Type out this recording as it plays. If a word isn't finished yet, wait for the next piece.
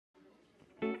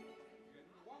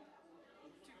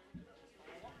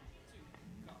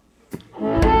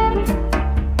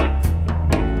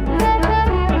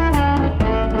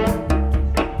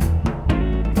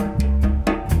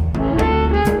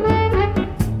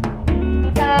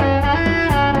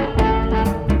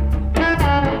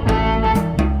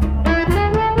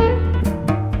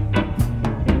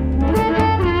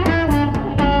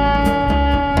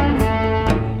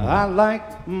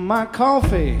my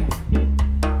coffee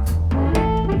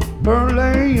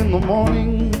early in the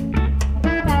morning.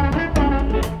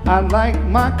 I like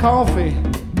my coffee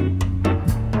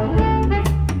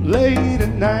late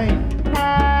at night.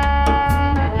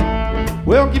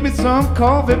 Well, give me some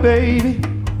coffee, baby.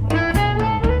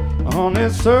 Honey,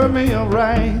 serve me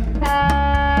right.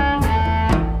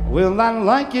 Well, I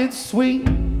like it sweet,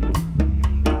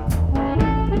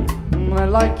 I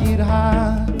like it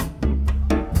hot.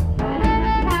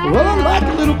 Well, I like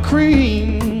a little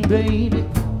cream, baby.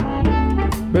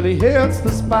 Really hits the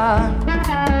spot.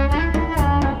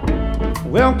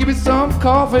 Well, give me some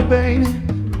coffee, baby,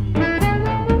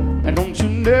 and don't you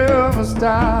never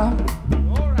stop.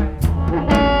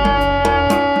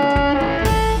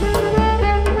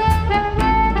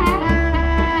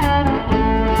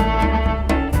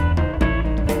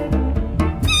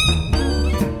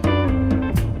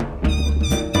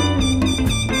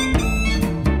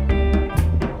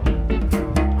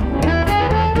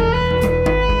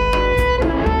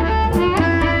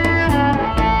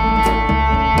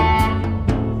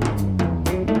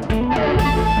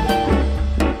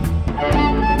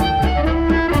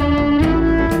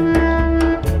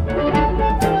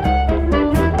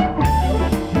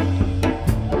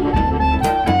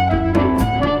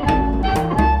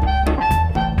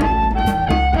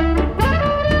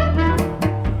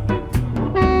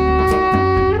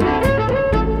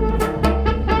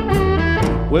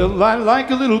 Well, I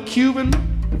like a little Cuban,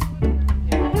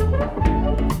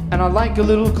 and I like a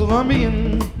little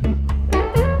Colombian.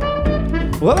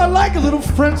 Well, I like a little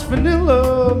French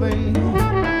vanilla, baby.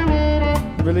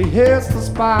 Really hits the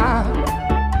spot.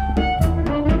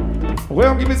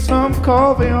 Well, give me some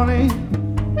coffee, honey.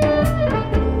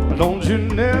 Don't you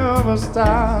never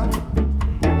stop.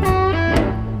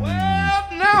 Well,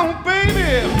 now,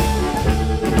 baby,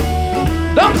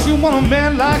 don't you want a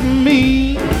man like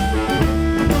me?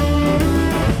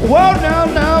 Whoa,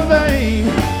 now, babe,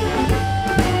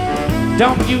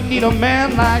 don't you need a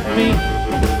man like me?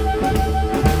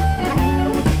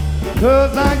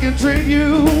 'Cause I can treat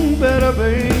you better,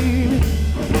 babe,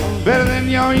 better than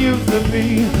you used to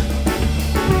be.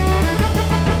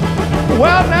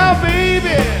 Well, now,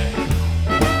 baby,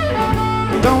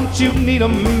 don't you need a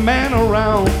man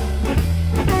around?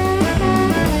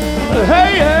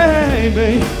 Hey,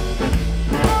 babe,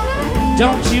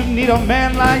 don't you need a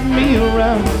man like me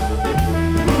around?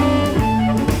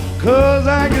 'Cause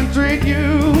I can treat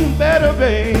you better,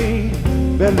 babe,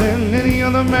 better than any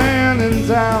other man in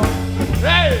town.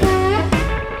 Hey!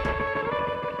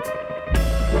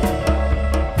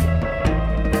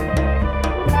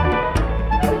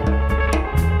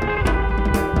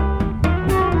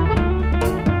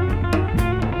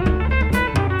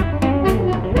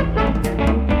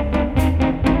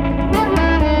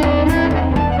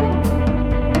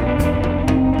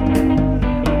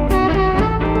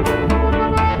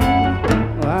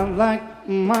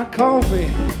 My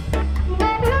coffee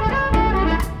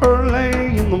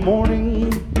early in the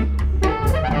morning.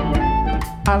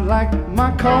 I like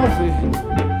my coffee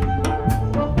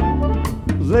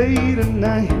late at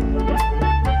night.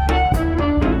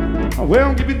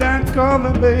 Well, give me that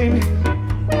coffee, baby.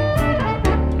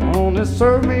 Only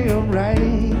serve me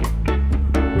right.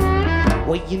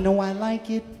 Well, you know I like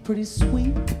it pretty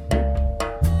sweet.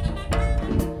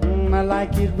 I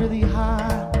like it really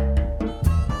hot.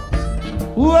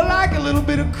 Ooh, I like a little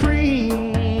bit of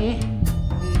cream.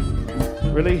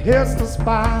 Really hits the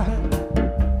spot.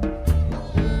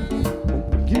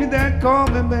 Give me that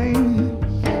coffee, baby,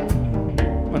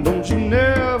 and don't you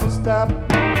never stop.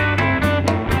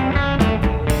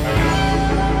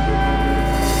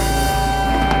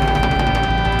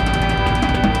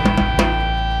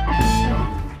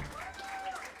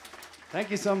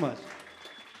 Thank you so much.